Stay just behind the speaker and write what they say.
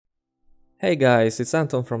Hey guys, it's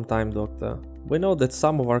Anton from Time Doctor. We know that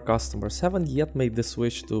some of our customers haven't yet made the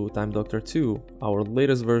switch to Time Doctor 2, our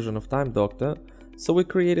latest version of Time Doctor, so we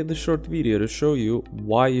created a short video to show you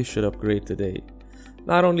why you should upgrade today.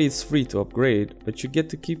 Not only it's free to upgrade, but you get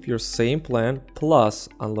to keep your same plan plus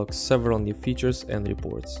unlock several new features and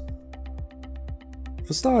reports.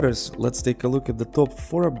 For starters, let's take a look at the top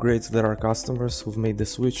 4 upgrades that our customers who've made the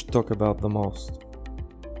switch talk about the most.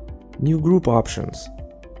 New group options.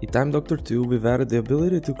 In Time Doctor 2, we've added the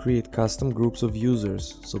ability to create custom groups of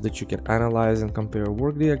users so that you can analyze and compare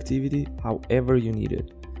workday activity however you need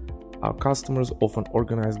it. Our customers often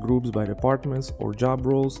organize groups by departments or job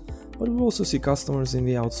roles, but we also see customers in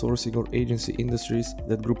the outsourcing or agency industries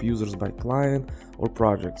that group users by client or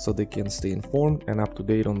project so they can stay informed and up to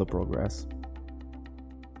date on the progress.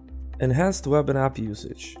 Enhanced web and app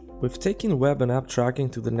usage. We've taken web and app tracking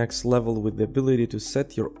to the next level with the ability to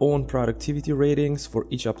set your own productivity ratings for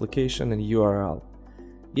each application and URL,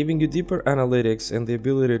 giving you deeper analytics and the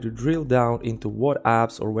ability to drill down into what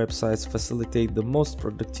apps or websites facilitate the most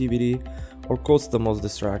productivity or cause the most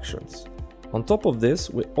distractions. On top of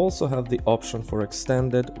this, we also have the option for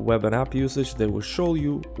extended web and app usage that will show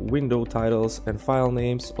you window titles and file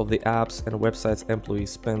names of the apps and websites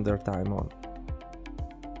employees spend their time on.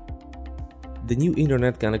 The new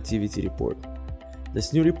Internet Connectivity Report.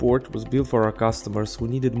 This new report was built for our customers who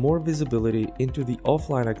needed more visibility into the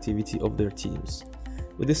offline activity of their teams.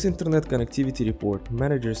 With this Internet Connectivity Report,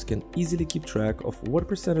 managers can easily keep track of what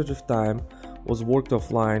percentage of time was worked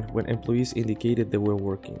offline when employees indicated they were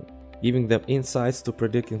working, giving them insights to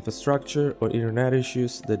predict infrastructure or internet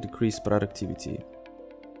issues that decrease productivity.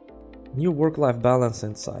 New Work-Life Balance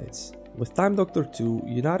Insights. With Time Doctor 2,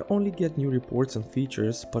 you not only get new reports and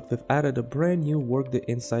features, but we've added a brand new Workday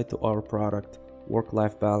insight to our product,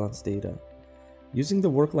 Work-Life Balance Data. Using the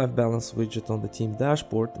Work-Life Balance widget on the team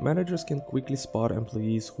dashboard, managers can quickly spot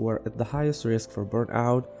employees who are at the highest risk for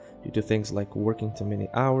burnout due to things like working too many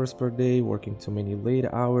hours per day, working too many late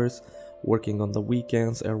hours, working on the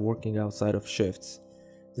weekends, or working outside of shifts.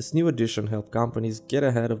 This new addition helps companies get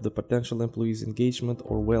ahead of the potential employees' engagement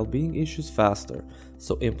or well-being issues faster,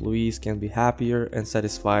 so employees can be happier and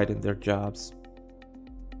satisfied in their jobs.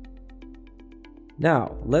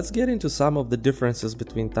 Now, let's get into some of the differences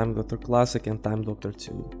between Time Doctor Classic and Time Doctor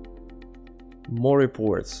 2. More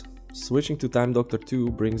reports. Switching to Time Doctor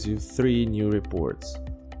 2 brings you 3 new reports.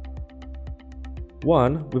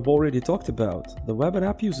 One, we've already talked about, the Web and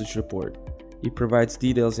App Usage Report. It provides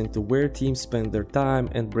details into where teams spend their time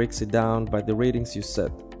and breaks it down by the ratings you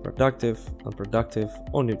set, productive, unproductive,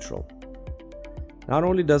 or neutral. Not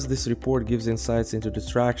only does this report give insights into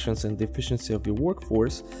distractions and the efficiency of your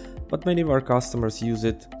workforce, but many of our customers use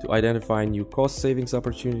it to identify new cost savings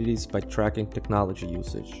opportunities by tracking technology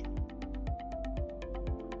usage.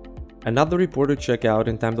 Another report to check out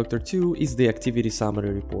in Time Doctor 2 is the Activity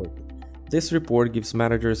Summary Report. This report gives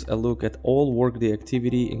managers a look at all workday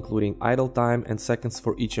activity, including idle time and seconds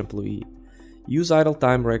for each employee. Use idle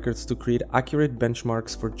time records to create accurate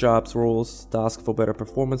benchmarks for jobs, roles, tasks for better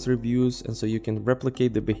performance reviews, and so you can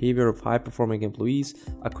replicate the behavior of high-performing employees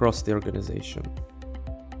across the organization.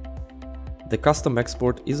 The Custom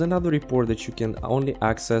Export is another report that you can only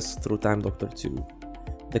access through Time Doctor 2.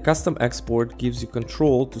 The custom export gives you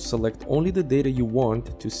control to select only the data you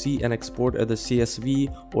want to see and export as a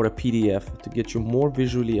CSV or a PDF to get you more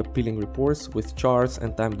visually appealing reports with charts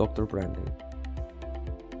and Time Doctor branding.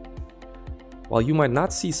 While you might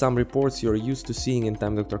not see some reports you're used to seeing in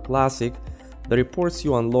Time Doctor Classic, the reports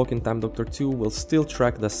you unlock in Time Doctor 2 will still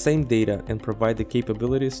track the same data and provide the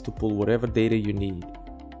capabilities to pull whatever data you need.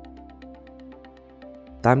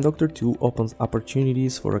 Time Doctor 2 opens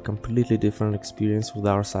opportunities for a completely different experience with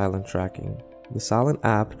our silent tracking. The silent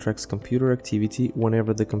app tracks computer activity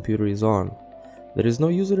whenever the computer is on. There is no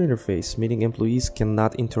user interface, meaning employees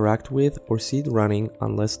cannot interact with or see it running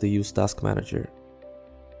unless they use Task Manager.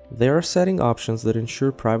 There are setting options that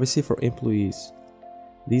ensure privacy for employees.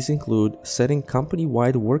 These include setting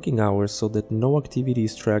company-wide working hours so that no activity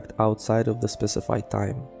is tracked outside of the specified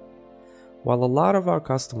time. While a lot of our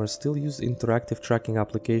customers still use interactive tracking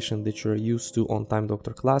application that you're used to on Time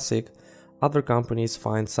Doctor Classic, other companies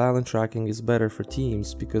find silent tracking is better for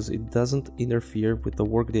teams because it doesn't interfere with the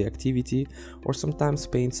workday activity or sometimes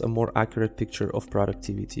paints a more accurate picture of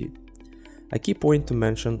productivity. A key point to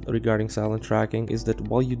mention regarding silent tracking is that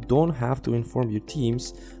while you don't have to inform your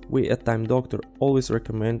teams, we at Time Doctor always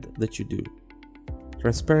recommend that you do.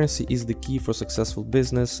 Transparency is the key for successful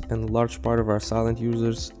business, and a large part of our silent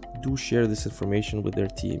users do share this information with their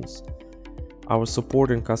teams. Our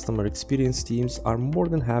support and customer experience teams are more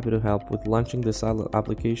than happy to help with launching the silent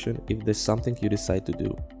application if there's something you decide to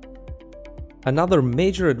do. Another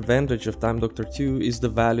major advantage of Time Doctor 2 is the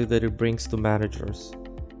value that it brings to managers.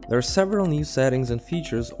 There are several new settings and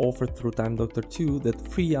features offered through Time Doctor 2 that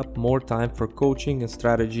free up more time for coaching and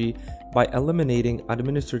strategy by eliminating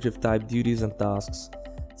administrative type duties and tasks.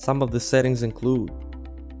 Some of the settings include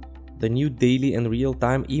the new daily and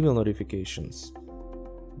real-time email notifications.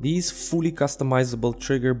 These fully customizable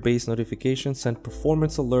trigger-based notifications send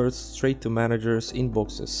performance alerts straight to managers'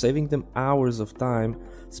 inboxes, saving them hours of time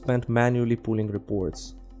spent manually pulling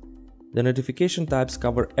reports. The notification types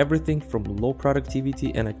cover everything from low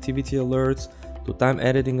productivity and activity alerts to time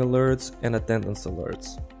editing alerts and attendance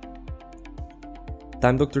alerts.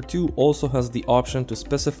 Time Doctor 2 also has the option to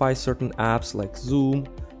specify certain apps like Zoom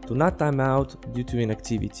to not time out due to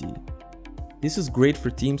inactivity. This is great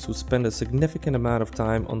for teams who spend a significant amount of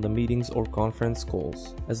time on the meetings or conference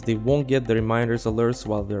calls, as they won't get the reminders alerts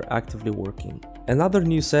while they're actively working. Another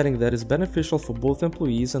new setting that is beneficial for both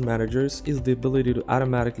employees and managers is the ability to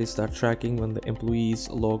automatically start tracking when the employees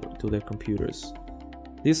log to their computers.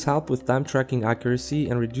 This helps with time tracking accuracy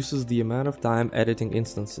and reduces the amount of time editing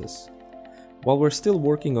instances. While we're still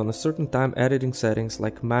working on a certain time editing settings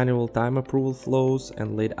like manual time approval flows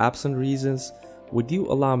and late absent reasons, we do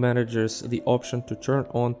allow managers the option to turn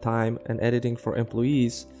on time and editing for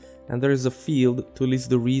employees, and there is a field to list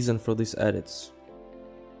the reason for these edits.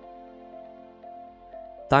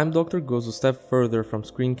 Time Doctor goes a step further from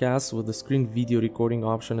screencasts with the screen video recording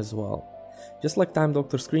option as well. Just like Time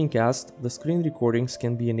Doctor Screencast, the screen recordings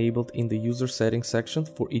can be enabled in the user settings section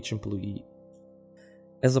for each employee.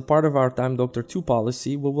 As a part of our Time Doctor 2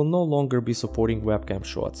 policy, we will no longer be supporting webcam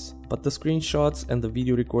shots, but the screenshots and the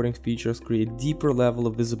video recording features create a deeper level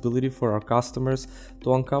of visibility for our customers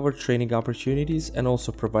to uncover training opportunities and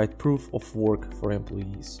also provide proof of work for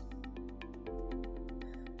employees.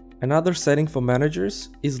 Another setting for managers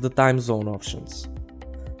is the time zone options.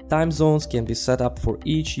 Time zones can be set up for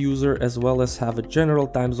each user as well as have a general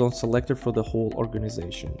time zone selected for the whole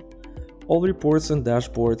organization. All reports and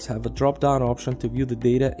dashboards have a drop-down option to view the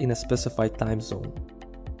data in a specified time zone.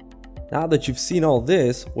 Now that you've seen all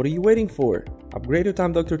this, what are you waiting for? Upgrade to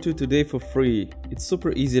Time Doctor 2 today for free. It's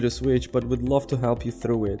super easy to switch, but we'd love to help you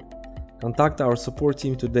through it. Contact our support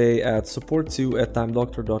team today at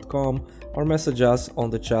support2@timedoctor.com or message us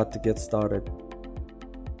on the chat to get started.